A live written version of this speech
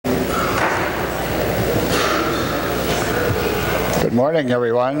Good morning,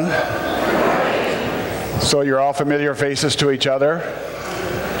 everyone. So you're all familiar faces to each other,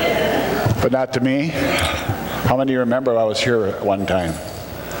 but not to me. How many of you remember I was here at one time?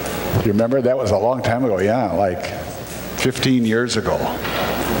 Do you remember? That was a long time ago. Yeah, like 15 years ago.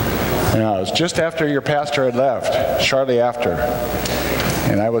 Yeah, it was just after your pastor had left, shortly after.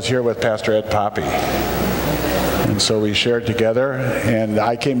 And I was here with Pastor Ed Poppy. And so we shared together, and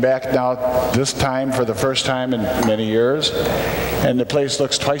I came back now this time for the first time in many years, and the place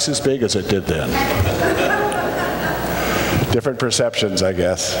looks twice as big as it did then. Different perceptions, I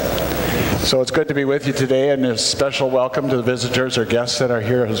guess. So it's good to be with you today, and a special welcome to the visitors or guests that are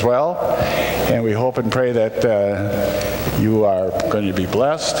here as well. And we hope and pray that you are going to be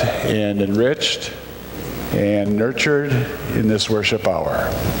blessed and enriched and nurtured in this worship hour.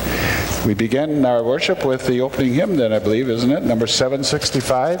 We begin our worship with the opening hymn then, I believe, isn't it? Number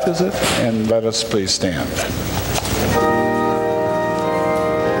 765, is it? And let us please stand.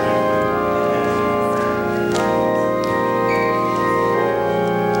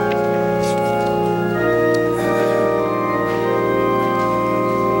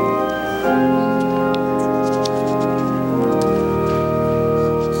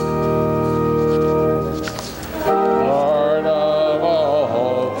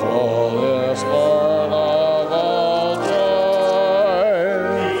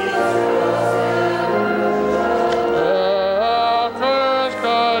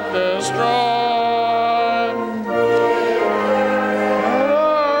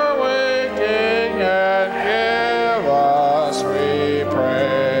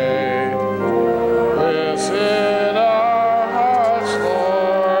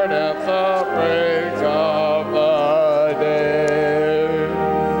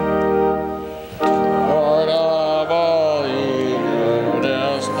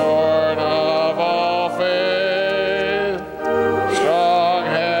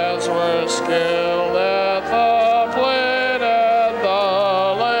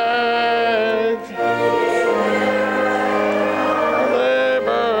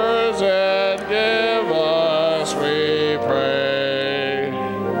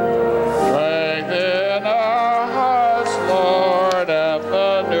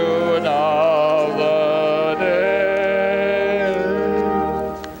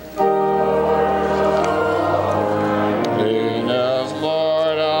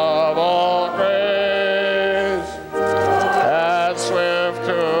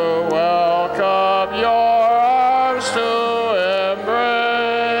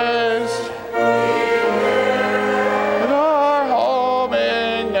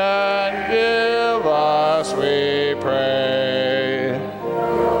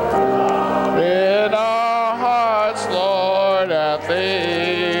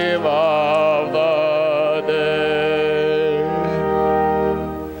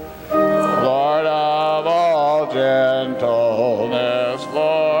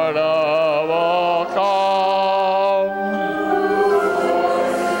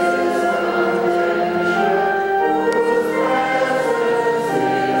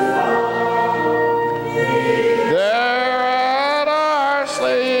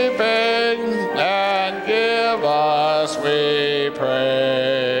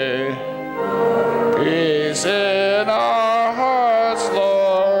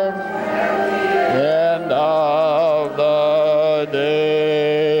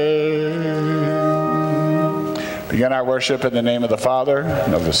 Begin our worship in the name of the Father,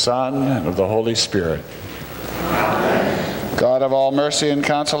 and of the Son, and of the Holy Spirit. Amen. God of all mercy and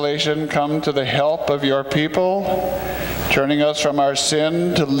consolation, come to the help of your people, turning us from our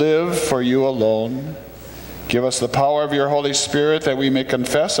sin to live for you alone. Give us the power of your Holy Spirit that we may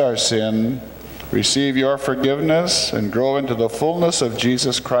confess our sin, receive your forgiveness, and grow into the fullness of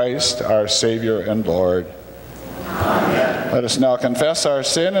Jesus Christ, our Savior and Lord. Amen. Let us now confess our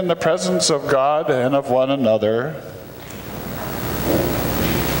sin in the presence of God and of one another.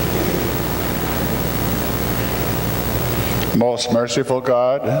 Most merciful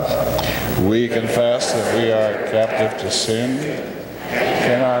God, we confess that we are captive to sin,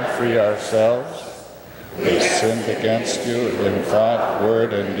 cannot free ourselves. We have sinned against you in thought,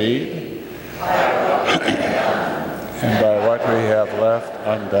 word, and deed, and by what we have left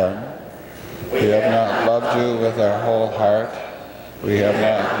undone. We have not loved you with our whole heart. We have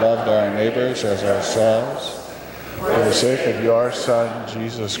not loved our neighbors as ourselves. For the sake of your Son,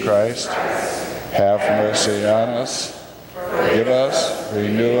 Jesus Christ, have mercy on us. Forgive us,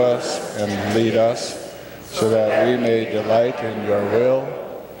 renew us, and lead us, so that we may delight in your will,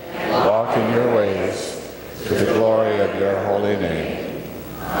 walk in your ways, to the glory of your holy name.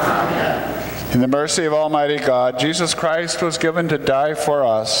 Amen. In the mercy of Almighty God, Jesus Christ was given to die for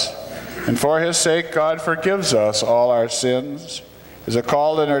us, and for his sake God forgives us all our sins. As a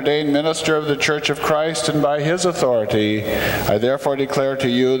called and ordained minister of the Church of Christ, and by his authority, I therefore declare to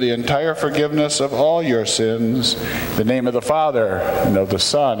you the entire forgiveness of all your sins, in the name of the Father, and of the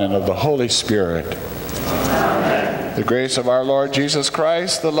Son, and of the Holy Spirit. Amen. The grace of our Lord Jesus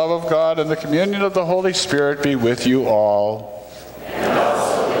Christ, the love of God, and the communion of the Holy Spirit be with you all. And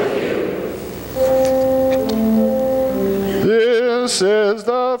also with you. This is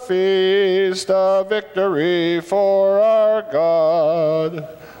the feast of victory for our God.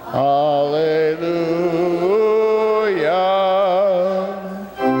 Alleluia.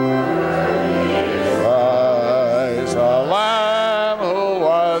 Christ, the Lamb who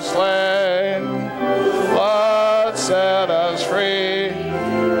was slain, blood set us free.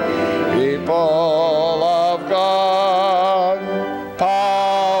 People of God,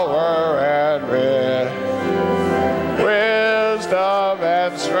 power and wisdom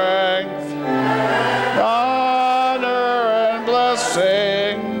and strength, honor and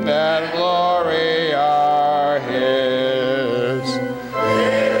blessing and glory are his.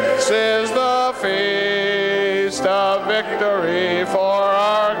 This is the feast of victory for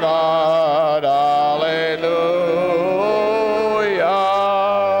our God. Alleluia.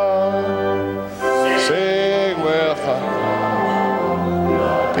 Sing with the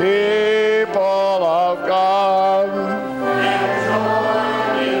people of God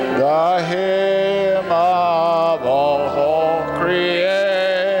the hymn of all whole creation.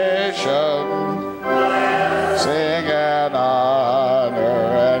 Sing and honor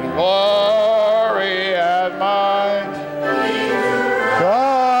and glory and might,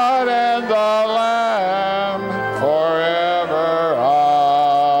 God and the Lamb forever.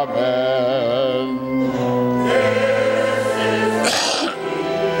 Amen.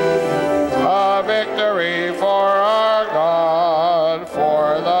 A victory for our God,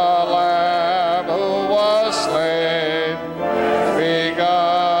 for the Lamb who was slain,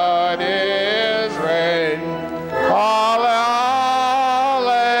 begun his reign. Alleluia.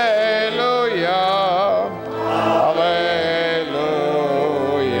 Alleluia.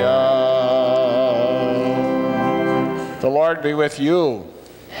 The Lord be with you.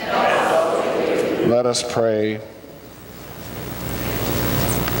 And also with you. Let us pray.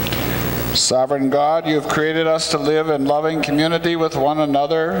 Sovereign God, you have created us to live in loving community with one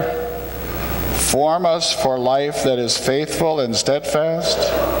another. Form us for life that is faithful and steadfast.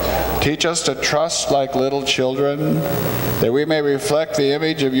 Teach us to trust like little children, that we may reflect the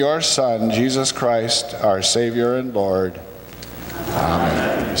image of your Son, Jesus Christ, our Savior and Lord.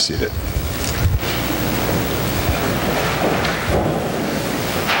 Amen. Be seated.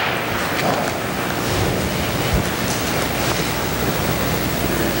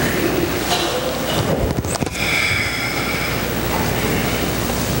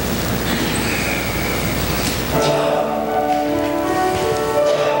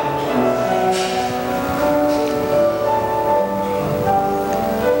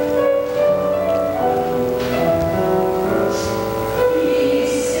 Be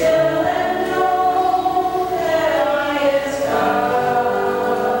still.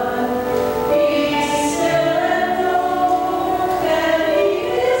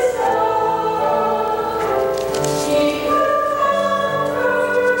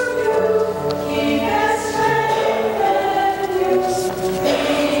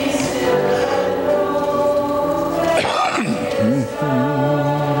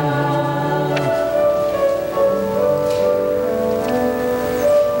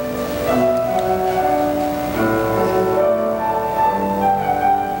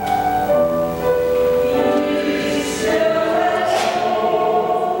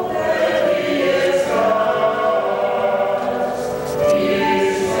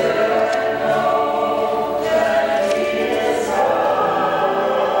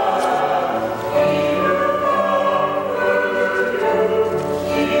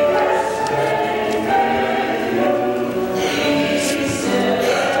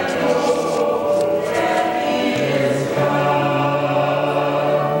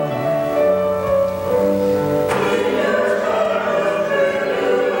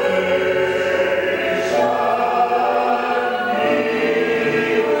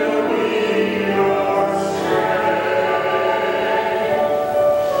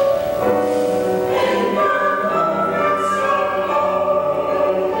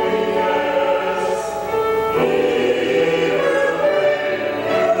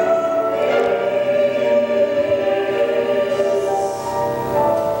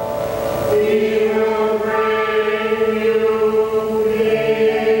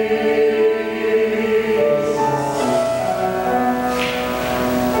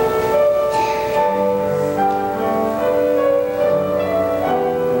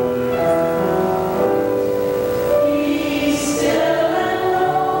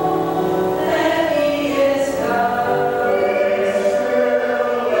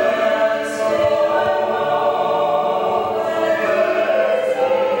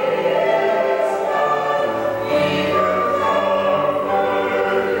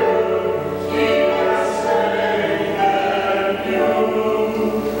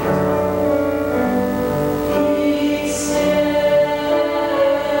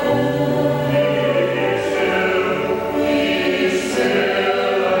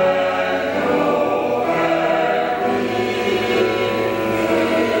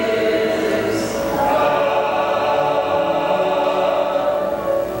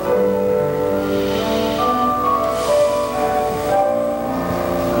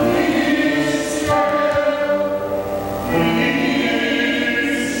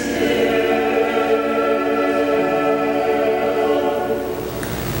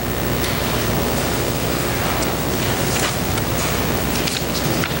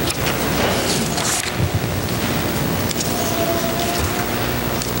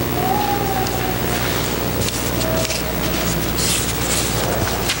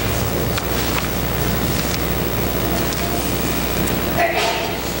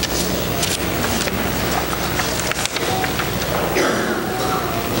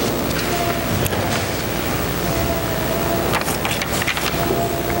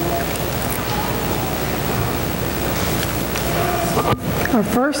 Our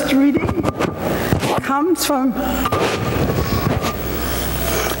first reading comes from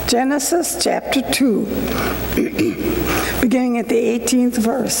Genesis chapter 2, beginning at the 18th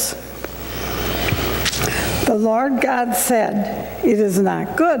verse. The Lord God said, "It is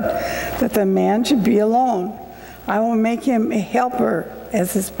not good that the man should be alone. I will make him a helper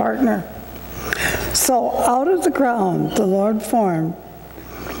as his partner." So out of the ground the Lord formed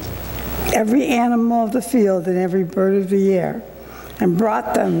every animal of the field and every bird of the air, and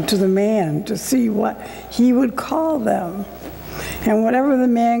brought them to the man to see what he would call them. And whatever the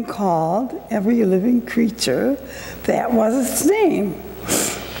man called every living creature, that was its name.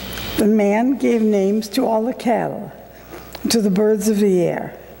 The man gave names to all the cattle, to the birds of the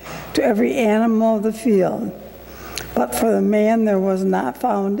air, to every animal of the field. But for the man there was not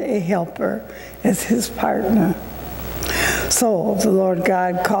found a helper as his partner. So the Lord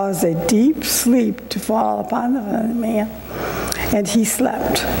God caused a deep sleep to fall upon the man, and he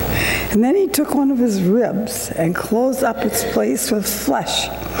slept. And then he took one of his ribs and closed up its place with flesh.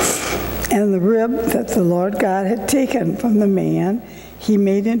 And the rib that the Lord God had taken from the man, he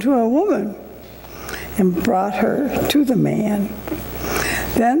made into a woman and brought her to the man.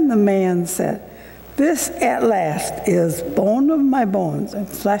 Then the man said, "This at last is bone of my bones and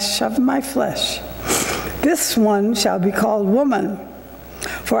flesh of my flesh. This one shall be called woman,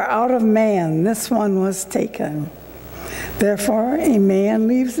 for out of man this one was taken. Therefore a man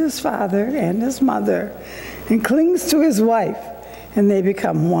leaves his father and his mother and clings to his wife, and they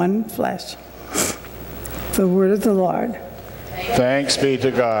become one flesh." The word of the Lord. Thanks be to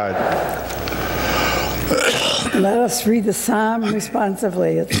God. Let us read the psalm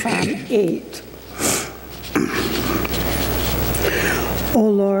responsively. It's Psalm 8. O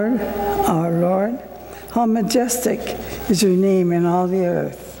Lord, our Lord, how majestic is your name in all the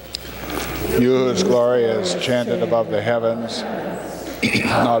earth. You whose glory is chanted above the heavens,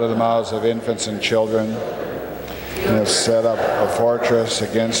 out of the mouths of infants and children, and have set up a fortress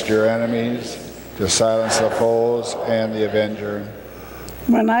against your enemies, to silence the foes and the avenger.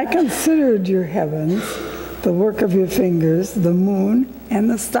 When I considered your heavens, the work of your fingers, the moon and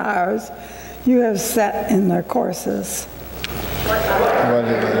the stars, you have set in their courses.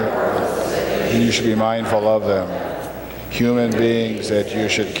 You should be mindful of them, human beings, that you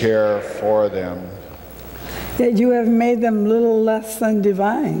should care for them. Yet you have made them little less than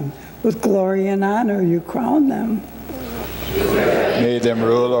divine. With glory and honor you crown them. Made them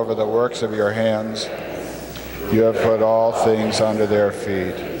rule over the works of your hands. You have put all things under their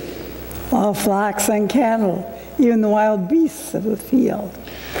feet. All flocks and cattle, even the wild beasts of the field.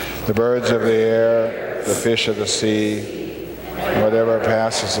 The birds of the air, the fish of the sea, whatever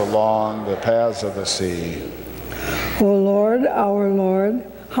passes along the paths of the sea. O Lord, our Lord,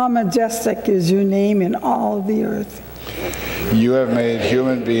 how majestic is your name in all the earth. You have made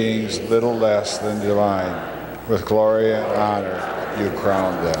human beings little less than divine. With glory and honor you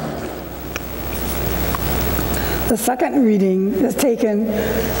crown them. The second reading is taken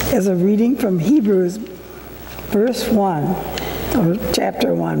as a reading from Hebrews, verse 1, or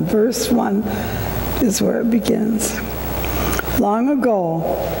chapter 1. Verse 1 is where it begins. Long ago,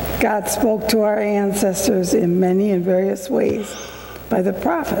 God spoke to our ancestors in many and various ways by the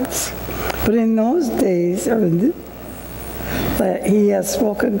prophets. But in those days, he has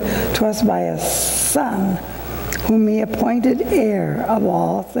spoken to us by a Son, whom he appointed heir of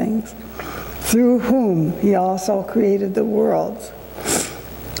all things, through whom he also created the worlds.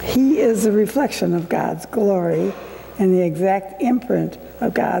 He is the reflection of God's glory and the exact imprint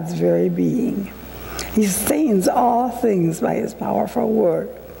of God's very being. He sustains all things by his powerful word.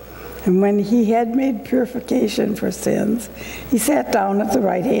 And when he had made purification for sins, he sat down at the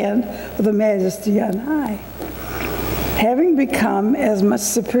right hand of the Majesty on high, having become as much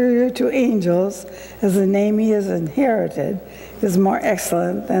superior to angels as the name he has inherited is more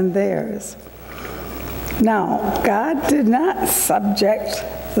excellent than theirs. Now, God did not subject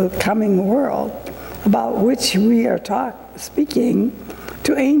the coming world, about which we are speaking,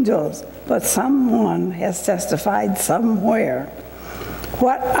 to angels, but someone has testified somewhere.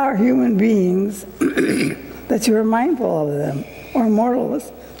 What are human beings that you are mindful of them, or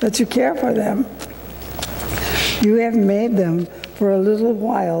mortals that you care for them? You have made them for a little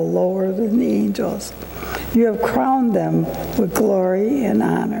while lower than the angels. You have crowned them with glory and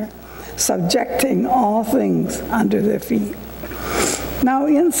honor, subjecting all things under their feet. Now,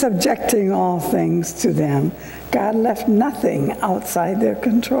 in subjecting all things to them, God left nothing outside their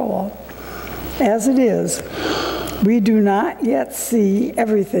control. As it is, we do not yet see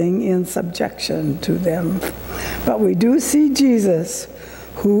everything in subjection to them, but we do see Jesus,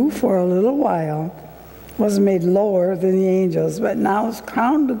 who for a little while was made lower than the angels, but now is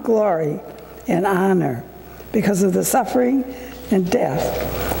crowned with glory and honor because of the suffering and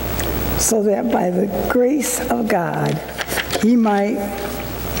death, so that by the grace of God he might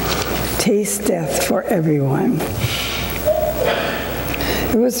taste death for everyone.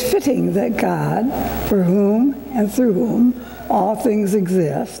 It was fitting that God, for whom and through whom all things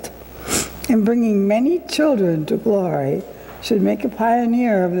exist, in bringing many children to glory, should make a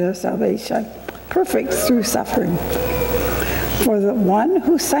pioneer of their salvation perfect through suffering. For the one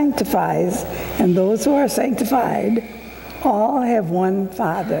who sanctifies and those who are sanctified all have one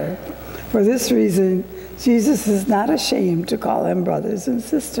Father. For this reason, Jesus is not ashamed to call them brothers and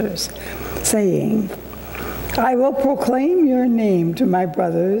sisters, saying, I will proclaim your name to my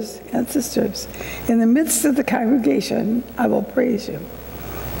brothers and sisters. In the midst of the congregation, I will praise you.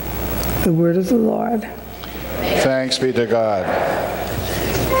 The word of the Lord. Thanks be to God.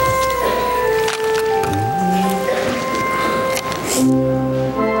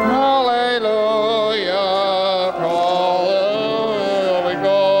 Hallelujah, hallelujah we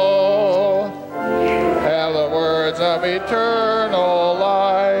go. Have the words of eternal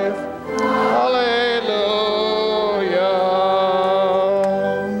life. Hallelujah.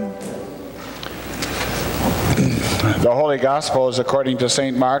 The Holy Gospel is according to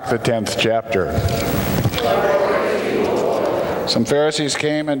St. Mark, the 10th chapter. Some Pharisees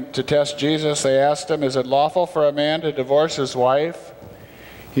came to test Jesus. They asked him, is it lawful for a man to divorce his wife?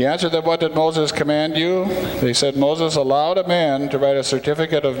 He answered them, what did Moses command you? They said, Moses allowed a man to write a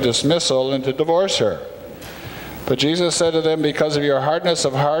certificate of dismissal and to divorce her. But Jesus said to them, because of your hardness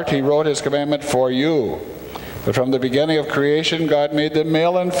of heart, he wrote his commandment for you. But from the beginning of creation, God made them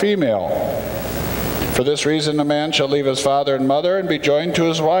male and female. For this reason, a man shall leave his father and mother and be joined to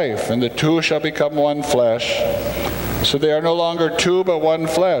his wife, and the two shall become one flesh. So they are no longer two, but one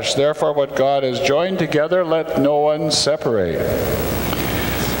flesh. Therefore, what God has joined together, let no one separate.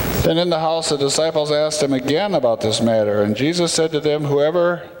 Then in the house, the disciples asked him again about this matter. And Jesus said to them,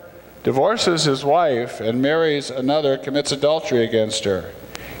 whoever divorces his wife and marries another commits adultery against her.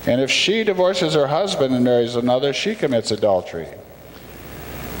 And if she divorces her husband and marries another, she commits adultery.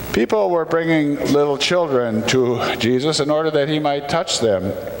 People were bringing little children to Jesus in order that he might touch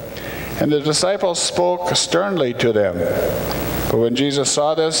them. And the disciples spoke sternly to them. But when Jesus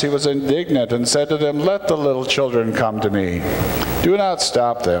saw this, he was indignant and said to them, let the little children come to me. Do not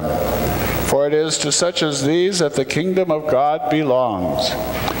stop them, for it is to such as these that the kingdom of God belongs.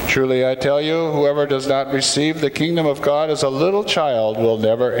 Truly I tell you, whoever does not receive the kingdom of God as a little child will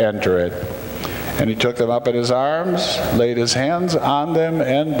never enter it. And he took them up in his arms, laid his hands on them,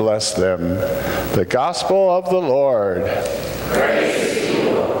 and blessed them. The gospel of the Lord. Praise to you,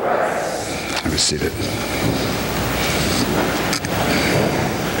 O Christ. Be seated.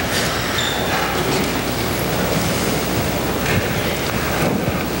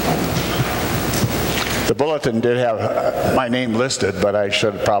 The bulletin did have my name listed, but I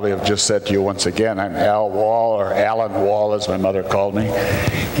should probably have just said to you once again, I'm Al Wall, or Alan Wall as my mother called me.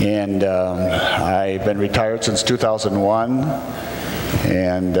 And I've been retired since 2001.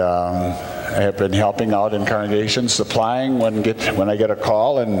 And I have been helping out in congregations, supplying when I get a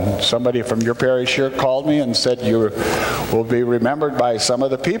call, and somebody from your parish here called me and said you will be remembered by some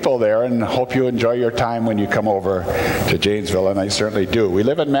of the people there, and hope you enjoy your time when you come over to Janesville, and I certainly do. We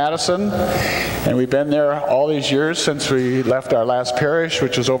live in Madison, and we've been there all these years since we left our last parish,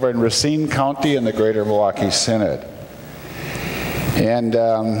 which was over in Racine County in the Greater Milwaukee Synod. And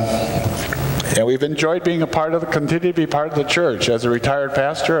we've enjoyed being continue to be part of the church. As a retired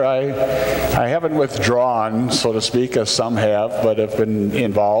pastor, I haven't withdrawn, so to speak, as some have, but have been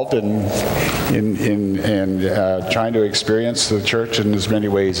involved in trying to experience the church in as many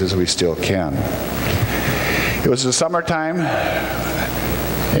ways as we still can. It was the summertime,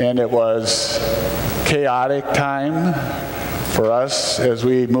 and it was chaotic time for us as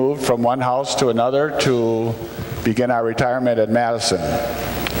we moved from one house to another to begin our retirement at Madison.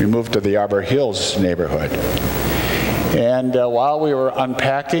 We moved to the Arbor Hills neighborhood. And while we were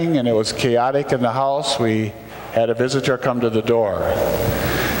unpacking and it was chaotic in the house, we had a visitor come to the door.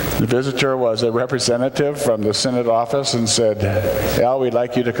 The visitor was a representative from the Synod office and said, Al, we'd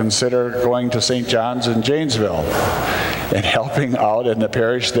like you to consider going to St. John's in Janesville and helping out in the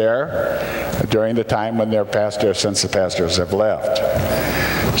parish there during the time when since the pastors have left.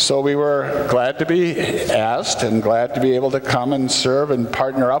 So we were glad to be asked and glad to be able to come and serve and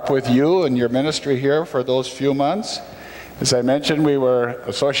partner up with you and your ministry here for those few months. As I mentioned, we were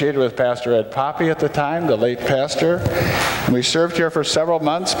associated with Pastor Ed Poppy at the time, the late pastor. And we served here for several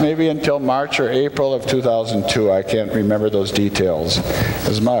months, maybe until March or April of 2002. I can't remember those details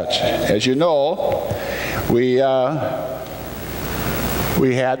as much. As you know, we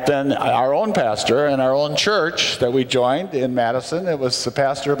had then our own pastor and our own church that we joined in Madison. It was a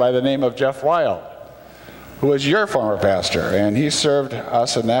pastor by the name of Jeff Wild, who was your former pastor. And he served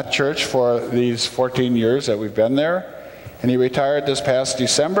us in that church for these 14 years that we've been there. And he retired this past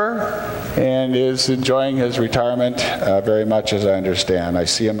December and is enjoying his retirement very much, as I understand. I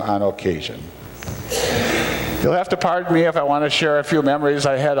see him on occasion. You'll have to pardon me if I want to share a few memories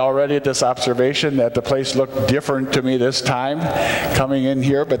I had already at this observation that the place looked different to me this time coming in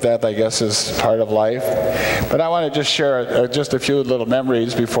here, but that I guess is part of life. But I want to just share just a few little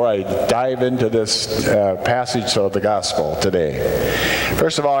memories before I dive into this passage of the gospel today.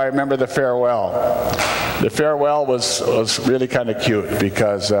 First of all, I remember the farewell. The farewell was really kind of cute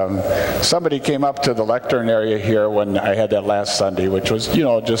because somebody came up to the lectern area here when I had that last Sunday, which was, you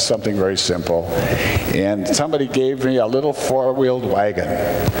know, just something very simple. And somebody gave me a little four-wheeled wagon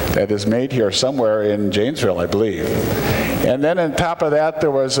that is made here somewhere in Janesville, I believe. And then on top of that, there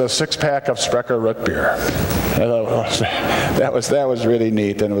was a six-pack of Sprecher root beer. That was really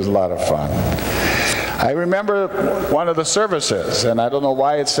neat, and it was a lot of fun. I remember one of the services, and I don't know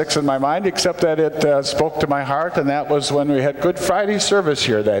why it sticks in my mind, except that it spoke to my heart, and that was when we had Good Friday service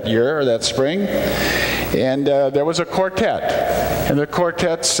here that year, or that spring. And there was a quartet, and the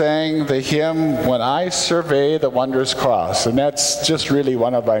quartet sang the hymn, "When I Survey the Wondrous Cross." And that's just really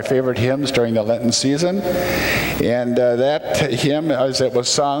one of my favorite hymns during the Lenten season. And that hymn, as it was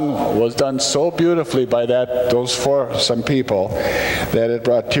sung, was done so beautifully by those some people that it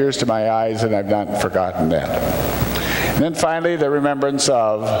brought tears to my eyes, and I've not forgotten that. And then finally, the remembrance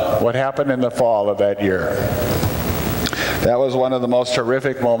of what happened in the fall of that year. That was one of the most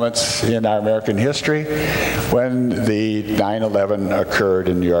horrific moments in our American history when the 9/11 occurred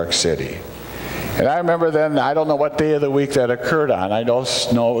in New York City. And I remember then, I don't know what day of the week that occurred on. I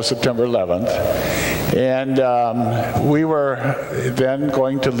just know it was September 11th. And we were then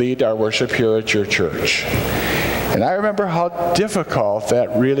going to lead our worship here at your church. And I remember how difficult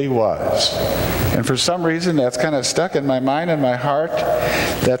that really was. And for some reason, that's kind of stuck in my mind and my heart,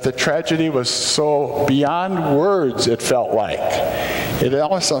 that the tragedy was so beyond words, it felt like. It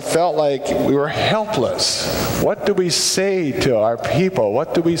almost felt like we were helpless. What do we say to our people?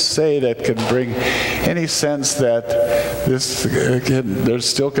 What do we say that can bring any sense that there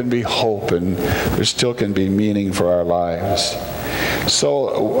still can be hope and there still can be meaning for our lives?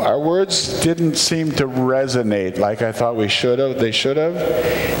 So our words didn't seem to resonate like I thought they should have.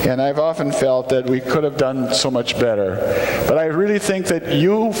 And I've often felt that we could have done so much better. But I really think that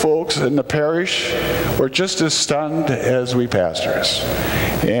you folks in the parish were just as stunned as we pastors.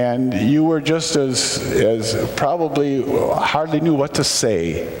 And you were just as probably hardly knew what to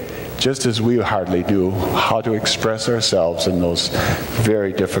say, just as we hardly knew how to express ourselves in those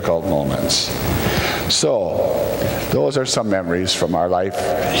very difficult moments. So, those are some memories from our life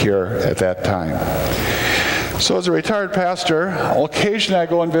here at that time. So as a retired pastor, occasionally I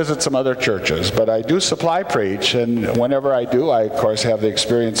go and visit some other churches, but I do supply preach, and whenever I do, I of course have the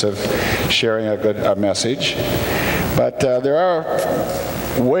experience of sharing a message. But there are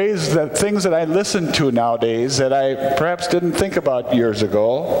things that I listen to nowadays that I perhaps didn't think about years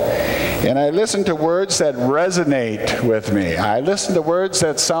ago. And I listen to words that resonate with me. I listen to words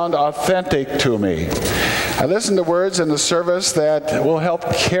that sound authentic to me. I listen to words in the service that will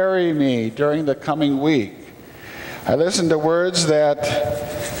help carry me during the coming week. I listen to words that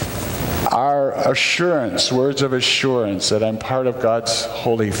are assurance, words of assurance that I'm part of God's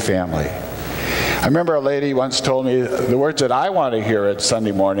holy family. I remember a lady once told me, the words that I want to hear at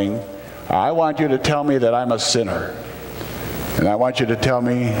Sunday morning, I want you to tell me that I'm a sinner. And I want you to tell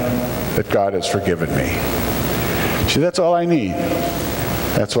me that God has forgiven me. See, that's all I need.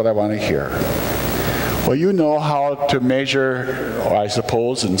 That's what I want to hear. Well, you know how to measure, I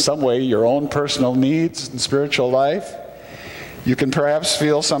suppose, in some way, your own personal needs and spiritual life. You can perhaps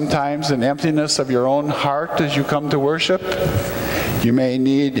feel sometimes an emptiness of your own heart as you come to worship. You may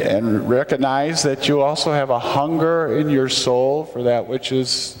need and recognize that you also have a hunger in your soul for that which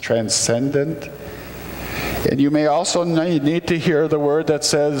is transcendent. And you may also need to hear the word that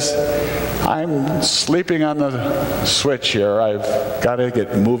says, I'm sleeping on the switch here. I've got to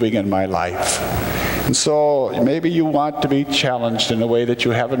get moving in my life. And so maybe you want to be challenged in a way that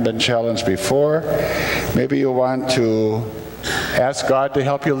you haven't been challenged before. Maybe you want to ask God to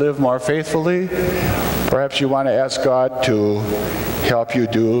help you live more faithfully. Perhaps you want to ask God to help you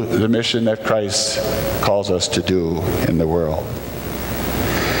do the mission that Christ calls us to do in the world.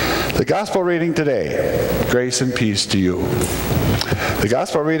 The gospel reading today, grace and peace to you. The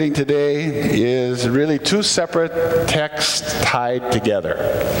gospel reading today is really two separate texts tied together.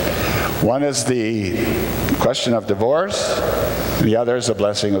 One is the question of divorce, and the other is the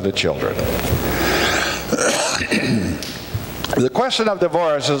blessing of the children. The question of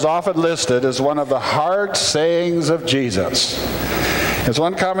divorce is often listed as one of the hard sayings of Jesus. As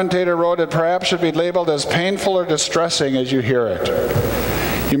one commentator wrote, it perhaps should be labeled as painful or distressing as you hear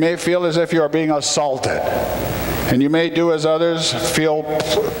it. You may feel as if you are being assaulted, and you may do as others feel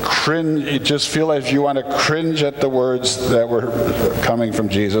cringe. You just feel as you want to cringe at the words that were coming from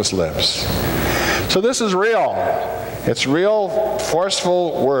Jesus' lips. So this is real. It's real,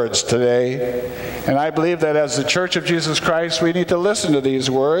 forceful words today. And I believe that as the Church of Jesus Christ, we need to listen to these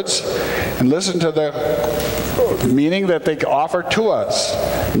words and listen to the meaning that they offer to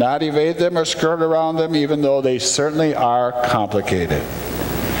us, not evade them or skirt around them, even though they certainly are complicated.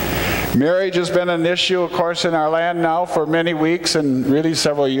 Marriage has been an issue, of course, in our land now for many weeks and really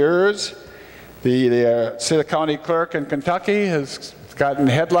several years. The city county clerk in Kentucky has gotten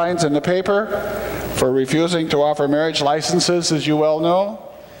headlines in the paper for refusing to offer marriage licenses, as you well know,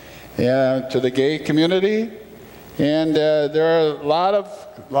 to the gay community. And there are a lot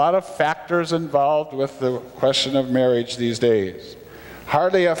of factors involved with the question of marriage these days.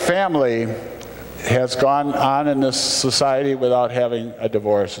 Hardly a family has gone on in this society without having a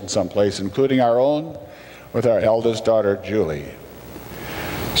divorce in some place, including our own with our eldest daughter, Julie.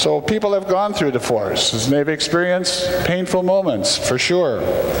 So people have gone through divorce, and they've experienced painful moments, for sure.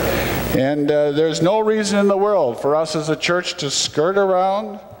 And there's no reason in the world for us as a church to skirt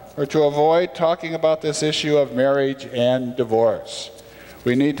around or to avoid talking about this issue of marriage and divorce.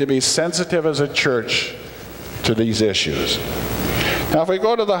 We need to be sensitive as a church to these issues. Now, if we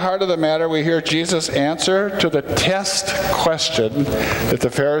go to the heart of the matter, we hear Jesus' answer to the test question that the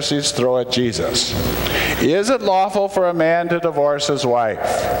Pharisees throw at Jesus. Is it lawful for a man to divorce his wife?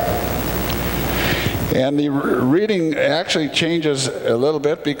 And the reading actually changes a little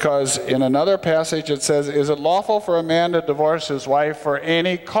bit, because in another passage it says, is it lawful for a man to divorce his wife for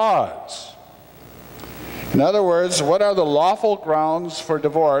any cause? In other words, what are the lawful grounds for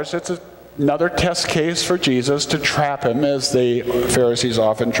divorce? It's another test case for Jesus to trap him, as the Pharisees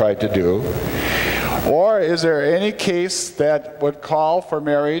often tried to do. Or is there any case that would call for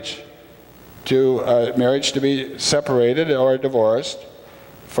marriage to be separated or divorced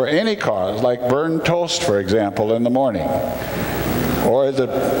for any cause, like burned toast, for example, in the morning, or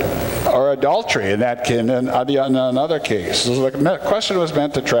adultery in another case? So the question was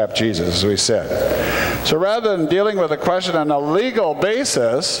meant to trap Jesus, as we said. So rather than dealing with the question on a legal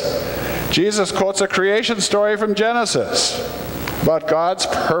basis, Jesus quotes a creation story from Genesis about God's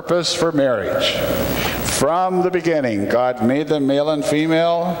purpose for marriage. From the beginning, God made them male and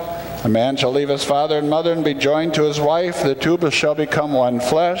female. A man shall leave his father and mother and be joined to his wife. The two shall become one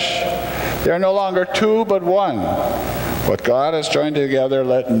flesh. They are no longer two, but one. What God has joined together,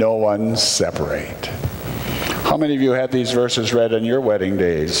 let no one separate. How many of you had these verses read on your wedding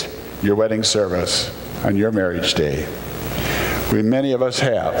days, your wedding service, on your marriage day? Many of us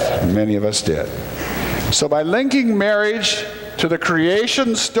have. Many of us did. So by linking marriage to the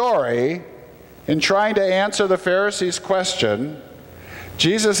creation story in trying to answer the Pharisees' question,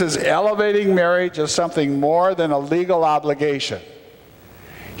 Jesus is elevating marriage as something more than a legal obligation.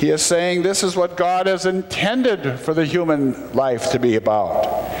 He is saying this is what God has intended for the human life to be about.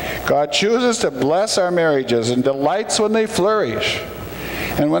 God chooses to bless our marriages and delights when they flourish.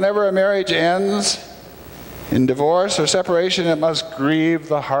 And whenever a marriage ends in divorce or separation, it must grieve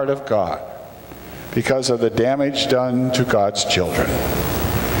the heart of God because of the damage done to God's children.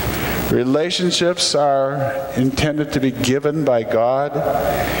 Relationships are intended to be given by God,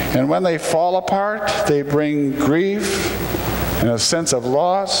 and when they fall apart, they bring grief and a sense of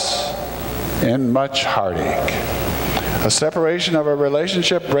loss and much heartache. A separation of a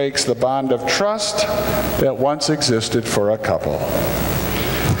relationship breaks the bond of trust that once existed for a couple.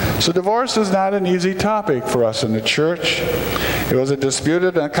 So divorce is not an easy topic for us in the church. It was a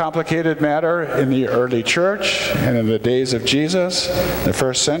disputed and complicated matter in the early church and in the days of Jesus, the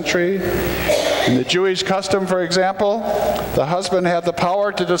first century. In the Jewish custom, for example, the husband had the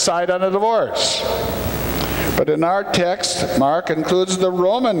power to decide on a divorce. But in our text, Mark includes the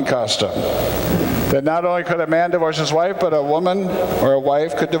Roman custom that not only could a man divorce his wife, but a woman or a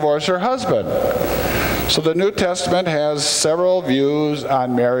wife could divorce her husband. So the New Testament has several views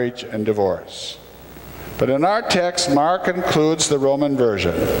on marriage and divorce. But in our text, Mark includes the Roman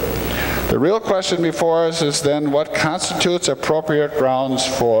version. The real question before us is then, what constitutes appropriate grounds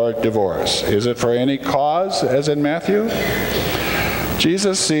for divorce? Is it for any cause, as in Matthew?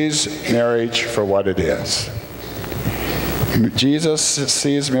 Jesus sees marriage for what it is. Jesus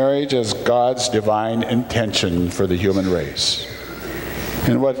sees marriage as God's divine intention for the human race.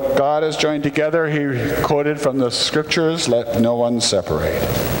 And what God has joined together, he quoted from the scriptures, let no one separate.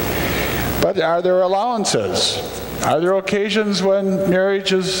 But are there allowances? Are there occasions when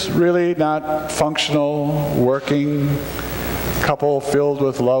marriage is really not functional, working, couple filled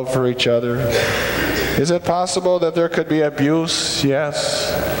with love for each other? Is it possible that there could be abuse?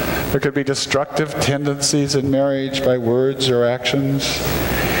 Yes. There could be destructive tendencies in marriage by words or actions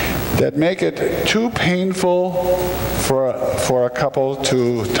that make it too painful for a couple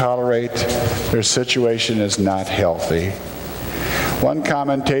to tolerate. Their situation is not healthy. One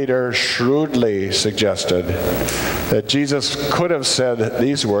commentator shrewdly suggested that Jesus could have said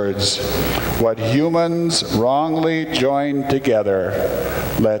these words, "What humans wrongly join together,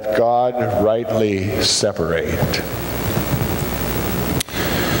 let God rightly separate."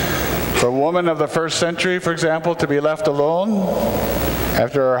 For a woman of the first century, for example, to be left alone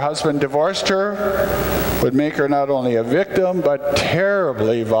after her husband divorced her would make her not only a victim, but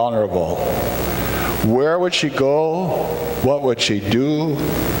terribly vulnerable. Where would she go? What would she do?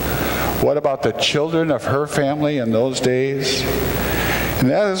 What about the children of her family in those days? And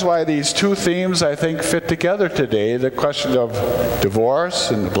that is why these two themes, I think, fit together today, the question of divorce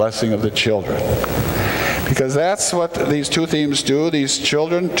and the blessing of the children. Because that's what these two themes do. These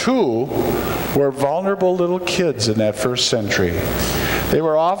children, too, were vulnerable little kids in that first century. They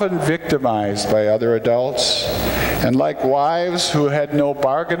were often victimized by other adults. And like wives who had no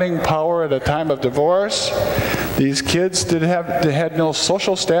bargaining power at a time of divorce, these kids had no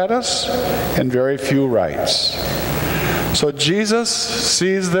social status and very few rights. So Jesus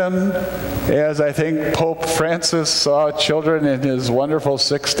sees them as I think Pope Francis saw children in his wonderful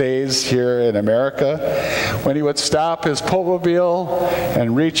 6 days here in America, when he would stop his popemobile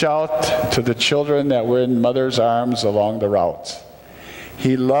and reach out to the children that were in mother's arms along the route.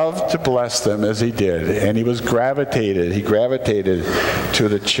 He loved to bless them as he did, and he gravitated to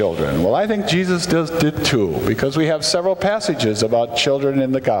the children. Well, I think Jesus did too, because we have several passages about children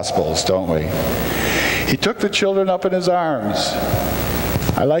in the Gospels, don't we? He took the children up in his arms.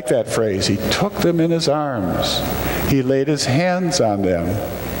 I like that phrase. He took them in his arms. He laid his hands on them,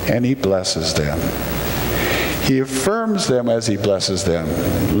 and he blesses them. He affirms them as he blesses them,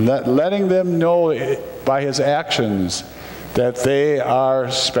 letting them know by his actions that they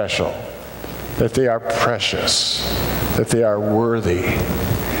are special, that they are precious, that they are worthy.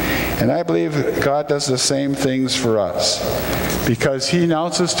 And I believe God does the same things for us, because he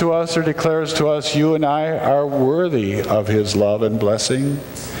announces to us or declares to us, you and I are worthy of his love and blessing.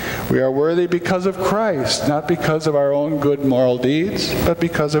 We are worthy because of Christ, not because of our own good moral deeds, but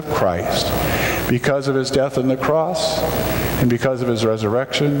because of Christ, because of his death on the cross, and because of his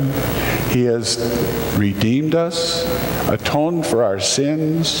resurrection. He has redeemed us, atoned for our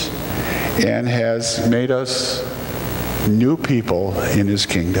sins, and has made us new people in his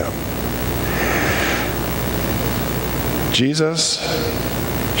kingdom. Jesus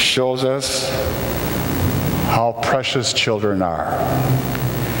shows us how precious children are.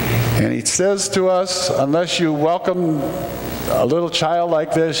 And he says to us, unless you welcome a little child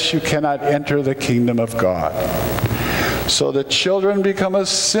like this, you cannot enter the kingdom of God. So the children become a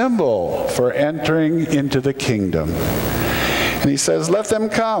symbol for entering into the kingdom. And he says, let them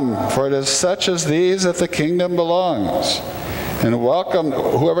come, for it is such as these that the kingdom belongs. And welcome,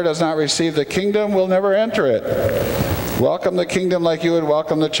 whoever does not receive the kingdom will never enter it. Welcome the kingdom like you would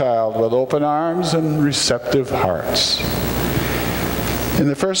welcome the child, with open arms and receptive hearts. In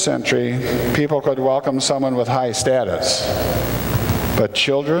the first century, people could welcome someone with high status, but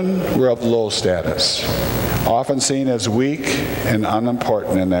children were of low status, often seen as weak and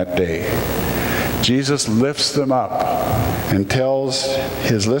unimportant in that day. Jesus lifts them up and tells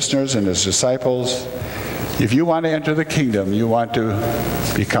his listeners and his disciples, if you want to enter the kingdom, you want to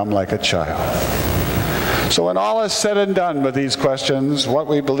become like a child. So when all is said and done with these questions, what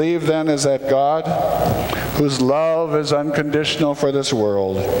we believe then is that God, whose love is unconditional for this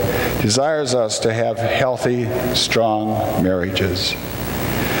world, desires us to have healthy, strong marriages.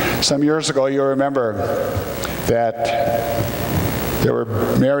 Some years ago, you remember that there were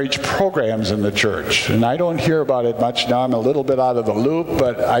marriage programs in the church, and I don't hear about it much now. I'm a little bit out of the loop,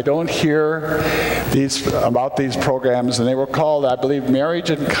 but I don't hear about these programs, and they were called, I believe, Marriage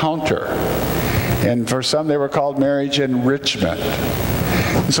Encounter. And for some, they were called marriage enrichment.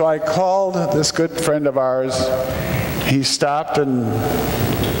 So I called this good friend of ours. He stopped and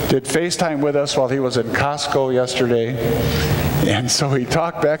did FaceTime with us while he was in Costco yesterday. And so we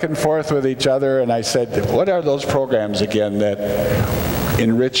talked back and forth with each other, and I said, what are those programs again that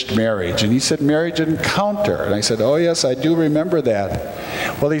enriched marriage? And he said, Marriage Encounter. And I said, oh yes, I do remember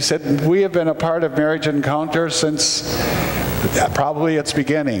that. Well, he said, we have been a part of Marriage Encounter since probably its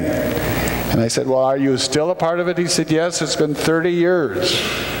beginning. And I said, well, are you still a part of it? He said, yes, it's been 30 years.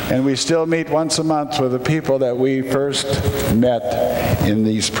 And we still meet once a month with the people that we first met in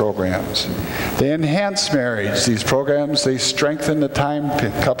these programs. They enhance marriage. These programs, they strengthen the time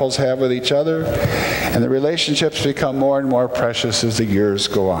couples have with each other, and the relationships become more and more precious as the years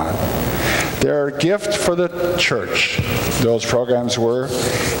go on. They're a gift for the church, those programs were,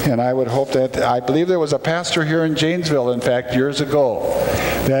 and I would hope that, I believe there was a pastor here in Janesville, in fact, years ago,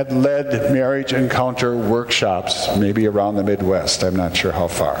 that led Marriage Encounter workshops, maybe around the Midwest. I'm not sure how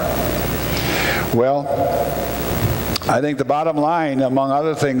far. Well, I think the bottom line, among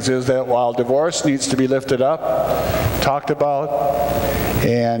other things, is that while divorce needs to be lifted up, talked about,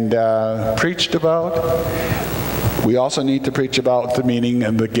 and preached about, we also need to preach about the meaning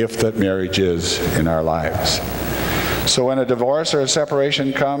and the gift that marriage is in our lives. So when a divorce or a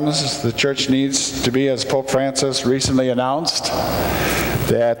separation comes, the church needs to be, as Pope Francis recently announced,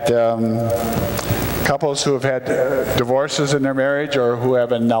 that couples who have had divorces in their marriage or who have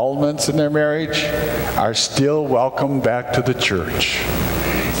annulments in their marriage are still welcome back to the church.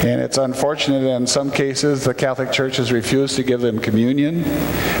 And it's unfortunate that in some cases the Catholic Church has refused to give them communion,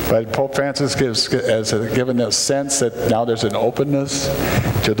 but Pope Francis has given a sense that now there's an openness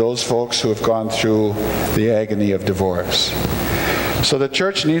to those folks who have gone through the agony of divorce. So the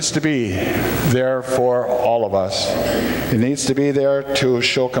church needs to be there for all of us. It needs to be there to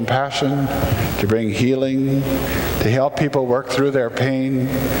show compassion, to bring healing, to help people work through their pain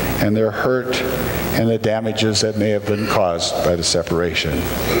and their hurt and the damages that may have been caused by the separation.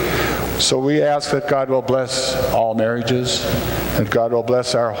 So we ask that God will bless all marriages, that God will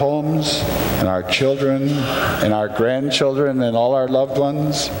bless our homes and our children and our grandchildren and all our loved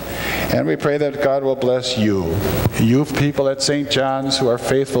ones. And we pray that God will bless you people at St. John's who are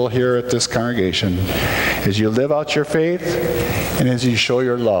faithful here at this congregation, as you live out your faith and as you show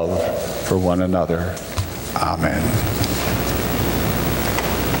your love for one another. Amen.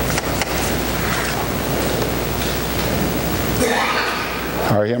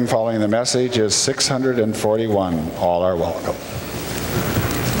 Our hymn following the message is 641, All Are Welcome.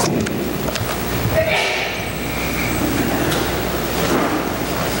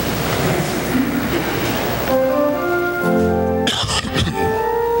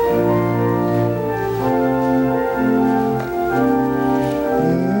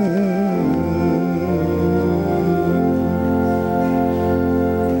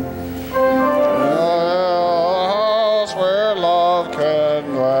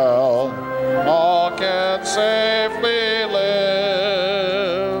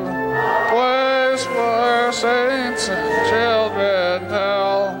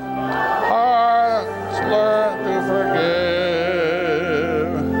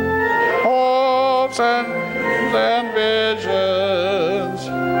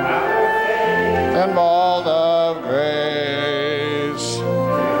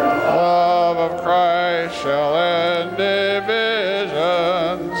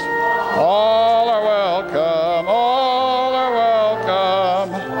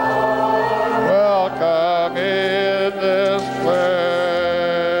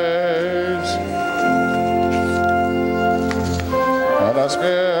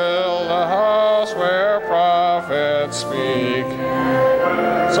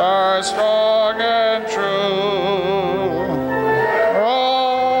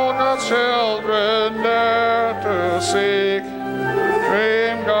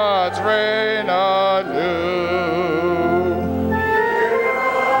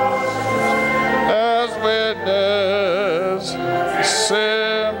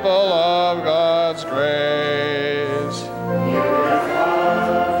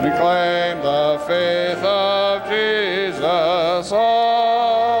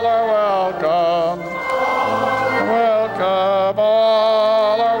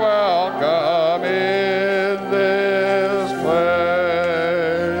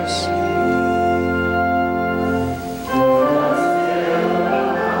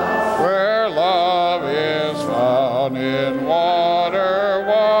 In water,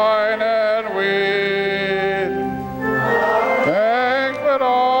 wine, and wheat.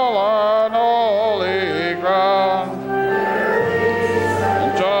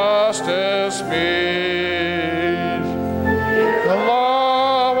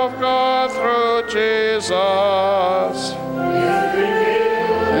 Jesus,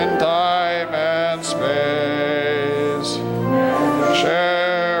 in time and space,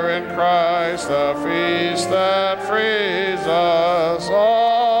 share in Christ the feast that frees us.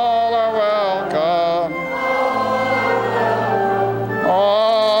 All are welcome.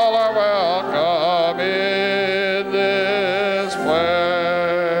 All are welcome in this place.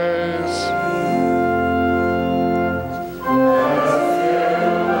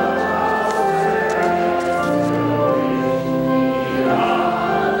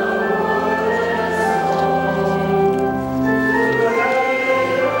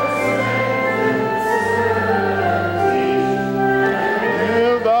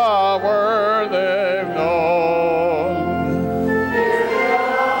 Give the word they've known.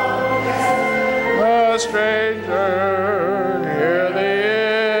 The stranger, hear the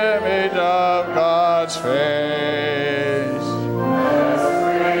image of God's face.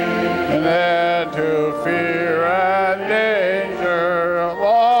 And then to fear and danger,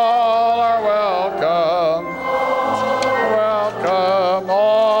 all are welcome. Welcome,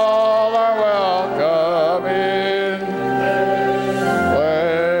 all are welcome in place.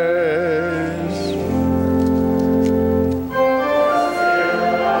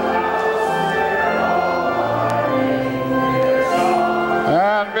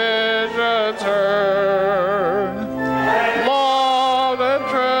 And visions heard, loved and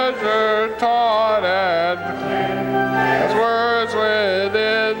treasured, taught and as words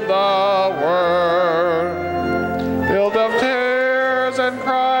within the word, filled of tears and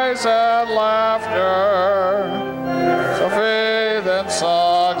cries and laughter, so faith and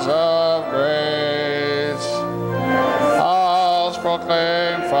songs of grace, I'll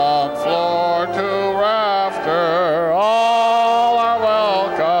proclaim from floor to rafter, all are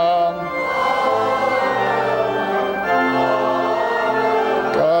welcome.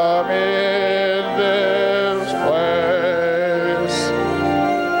 Come in this place.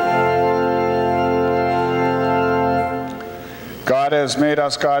 God has made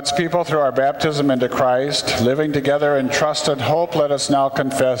us God's people through our baptism into Christ. Living together in trust and hope, let us now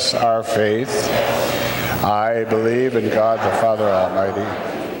confess our faith. I believe in God the Father Almighty,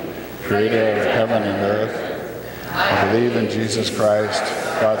 creator of heaven and earth. I believe in Jesus Christ,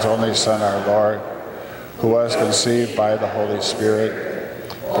 God's only Son, our Lord, who was conceived by the Holy Spirit,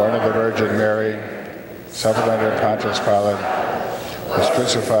 born of the Virgin Mary, suffered under Pontius Pilate, was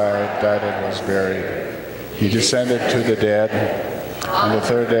crucified, died, and was buried. He descended to the dead. On the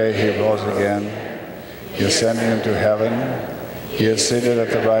third day he rose again. He ascended into heaven. He is seated at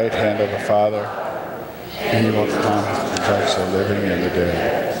the right hand of the Father. And he will come to judge the living and the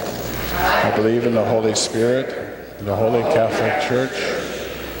dead. I believe in the Holy Spirit, in the Holy Catholic Church,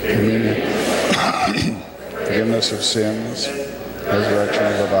 communion, forgiveness of sins, resurrection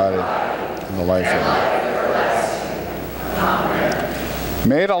of the body, and the life of God.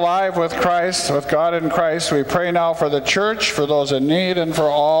 Made alive with Christ, with God in Christ, we pray now for the church, for those in need, and for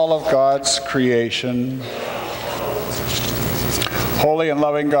all of God's creation. Holy and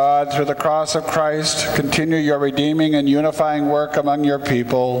loving God, through the cross of Christ, continue your redeeming and unifying work among your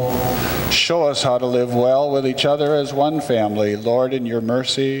people. Show us how to live well with each other as one family. Lord, in your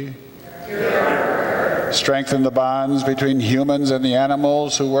mercy, strengthen the bonds between humans and the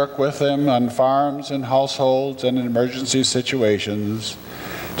animals who work with them on farms and households and in emergency situations.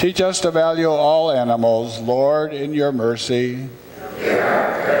 Teach us to value all animals. Lord, in your mercy,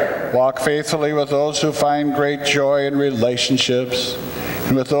 walk faithfully with those who find great joy in relationships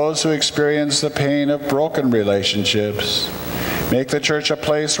and with those who experience the pain of broken relationships. Make the church a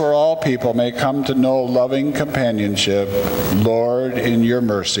place where all people may come to know loving companionship. Lord, in your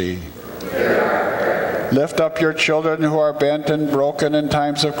mercy. Lift up your children who are bent and broken in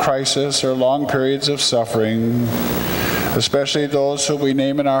times of crisis or long periods of suffering, especially those who we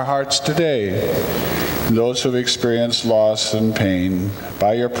name in our hearts today, and those who have experienced loss and pain.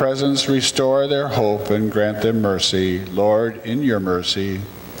 By your presence, restore their hope and grant them mercy. Lord, in your mercy.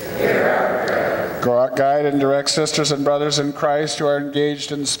 Guide and direct sisters and brothers in Christ who are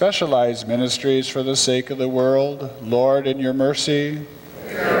engaged in specialized ministries for the sake of the world. Lord, in your mercy.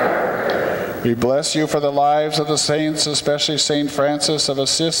 We bless you for the lives of the saints, especially St. Francis of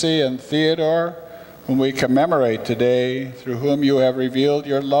Assisi and Theodore, whom we commemorate today, through whom you have revealed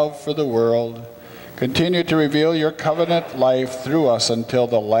your love for the world. Continue to reveal your covenant life through us until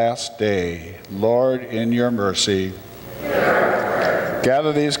the last day. Lord, in your mercy.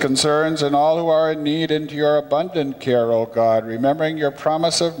 Gather these concerns and all who are in need into your abundant care, O God, remembering your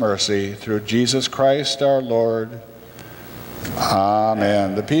promise of mercy through Jesus Christ our Lord.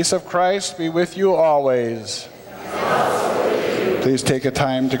 Amen. The peace of Christ be with you always. And also with you. Please take a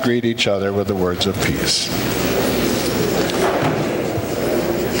time to greet each other with the words of peace.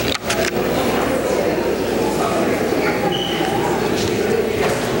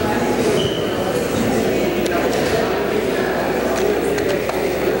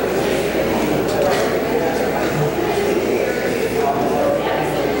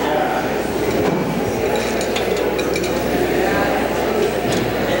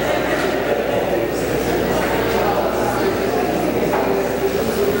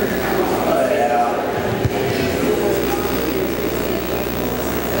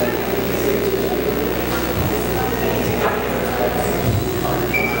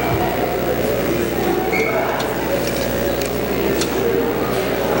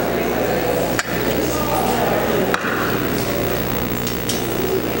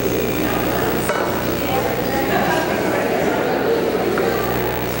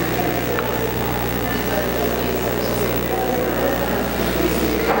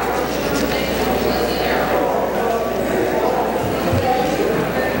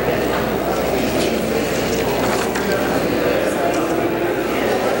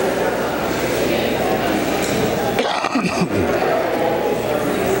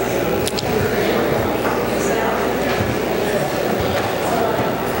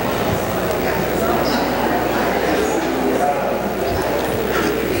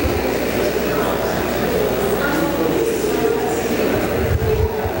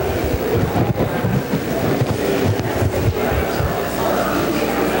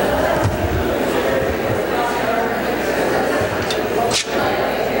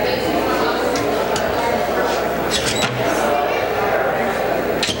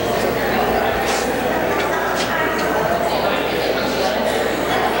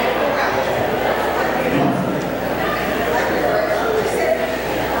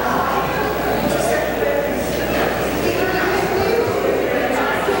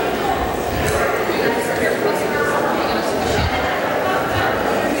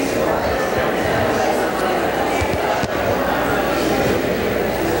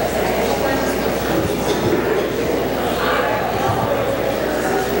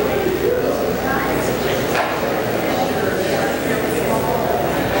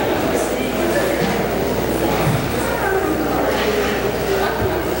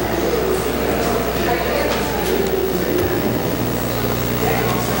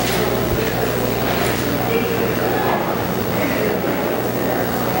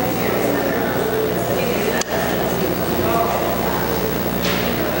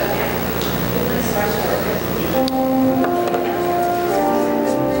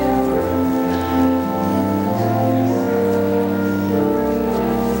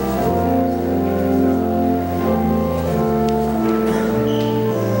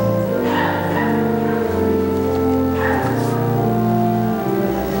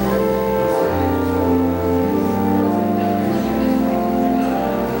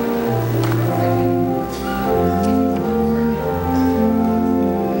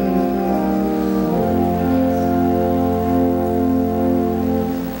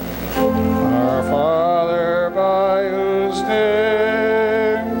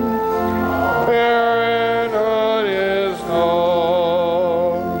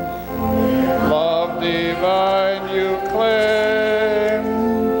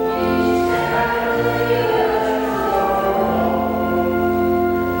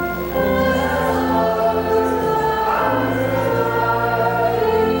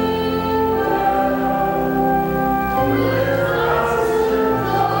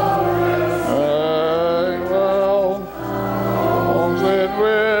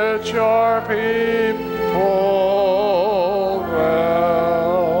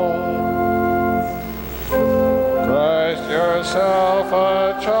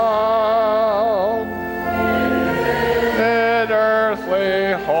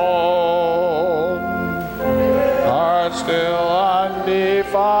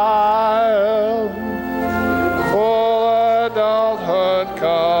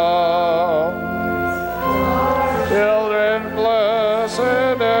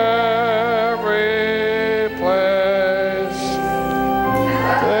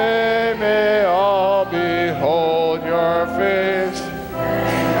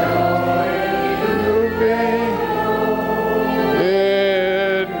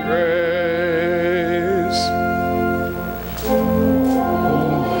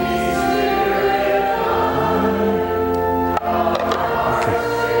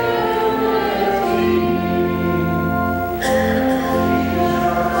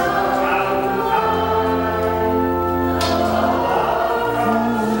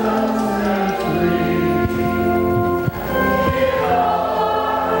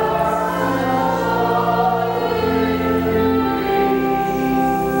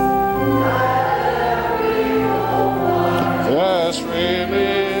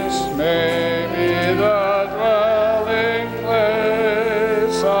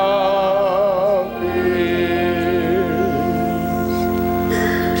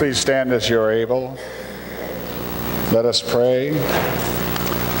 Please stand as you are able. Let us pray.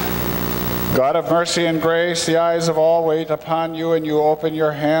 God of mercy and grace, the eyes of all wait upon you, and you open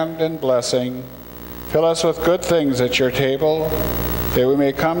your hand in blessing. Fill us with good things at your table, that we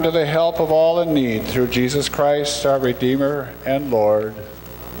may come to the help of all in need through Jesus Christ, our Redeemer and Lord.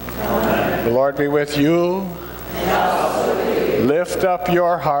 Amen. The Lord be with you. And also with you. Lift up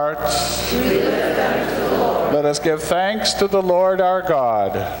your hearts. We lift them to the Lord. Let us give thanks to the Lord our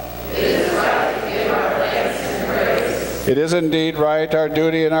God. It is right to give our thanks and praise. It is indeed right, our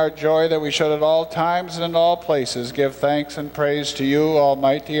duty and our joy, that we should at all times and in all places give thanks and praise to you,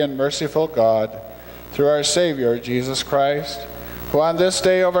 Almighty and merciful God, through our Savior, Jesus Christ, who on this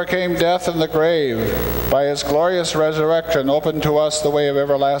day overcame death and the grave, by his glorious resurrection opened to us the way of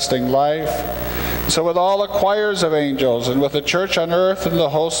everlasting life. So with all the choirs of angels and with the church on earth and the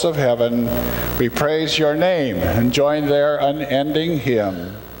hosts of heaven, we praise your name and join their unending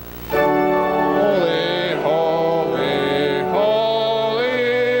hymn. Holy, holy,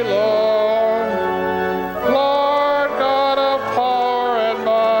 holy Lord, Lord God of power and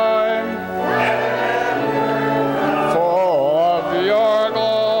might, full of your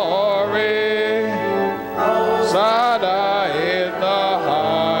glory, Hosanna in the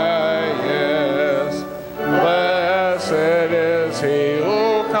highest. Blessed is he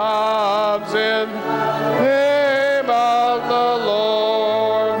who comes in the name of the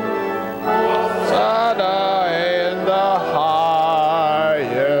Lord. Hosanna in the highest.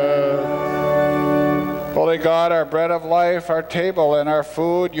 Holy God, our bread of life, our table, and our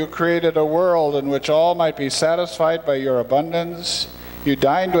food, you created a world in which all might be satisfied by your abundance. You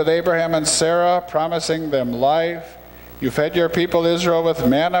dined with Abraham and Sarah, promising them life. You fed your people Israel with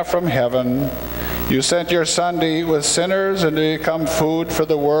manna from heaven. You sent your Son to eat with sinners and to become food for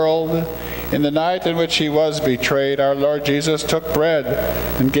the world. In the night in which he was betrayed, our Lord Jesus took bread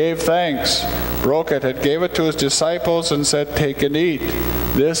and gave thanks, broke it, and gave it to his disciples and said, "Take and eat.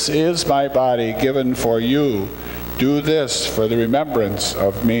 This is my body given for you. Do this for the remembrance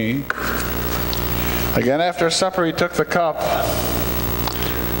of me." Again, after supper, he took the cup.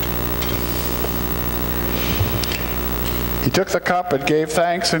 He took the cup and gave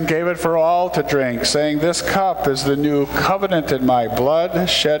thanks and gave it for all to drink, saying, "This cup is the new covenant in my blood,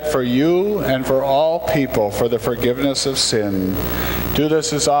 shed for you and for all people for the forgiveness of sin. Do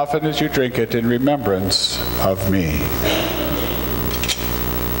this as often as you drink it in remembrance of me."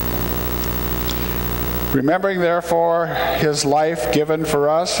 Remembering, therefore, his life given for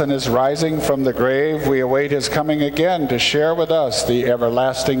us and his rising from the grave, we await his coming again to share with us the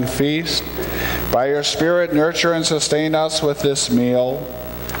everlasting feast. By your Spirit, nurture and sustain us with this meal.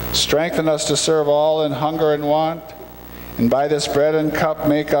 Strengthen us to serve all in hunger and want. And by this bread and cup,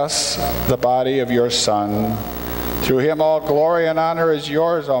 make us the body of your Son. Through him all glory and honor is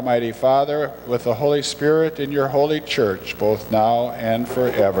yours, Almighty Father, with the Holy Spirit in your holy church, both now and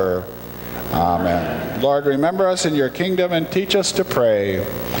forever. Amen. Lord, remember us in your kingdom and teach us to pray.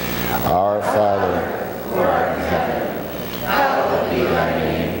 Our Father, who art in heaven, hallowed be thy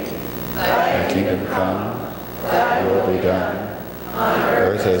name. Thy kingdom come, thy will be done, on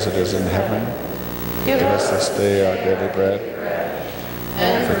earth as it is in heaven. Give us this day our daily bread,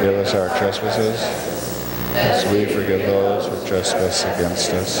 and forgive us our trespasses, as we forgive those who trespass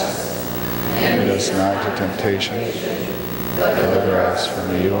against us. Lead us not into temptation, but deliver us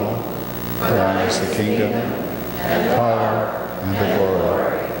from evil. For thine is the kingdom, and the power, and the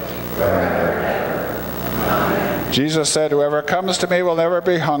glory, forever and ever. Amen. Jesus said, "Whoever comes to me will never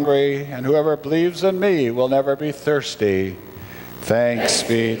be hungry, and whoever believes in me will never be thirsty." Thanks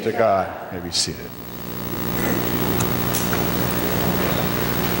be to God. You may be seated.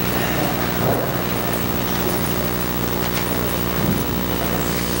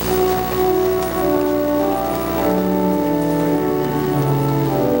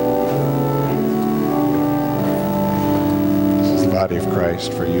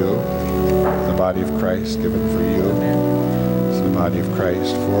 Christ for you, the body of Christ given for you. It's the body of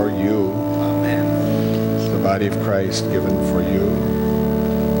Christ for you. Amen. It's the body of Christ given for you.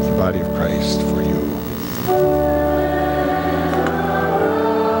 It's the body of Christ for you.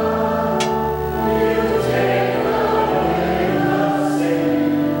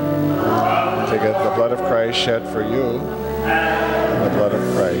 Take it, the blood of Christ shed for you. The blood of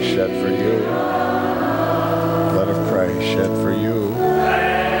Christ shed for you. The blood of Christ shed for you.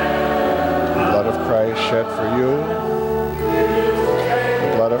 Christ shed for you,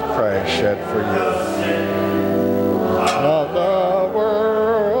 the blood of Christ shed for you. Of the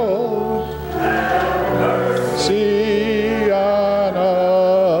world, see on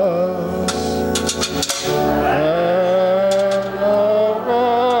us, and the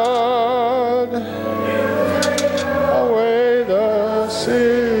world.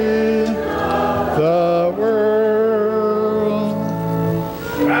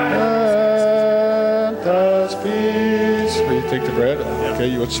 take the bread? Okay,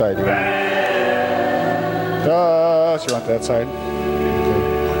 you which side do you want? Does you want that side?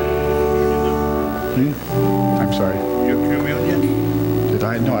 Okay. I'm sorry. Your communion? Did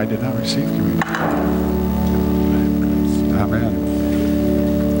I? No, I did not receive communion. Amen.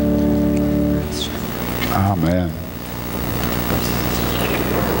 Amen. Amen.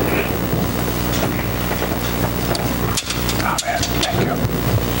 Thank you.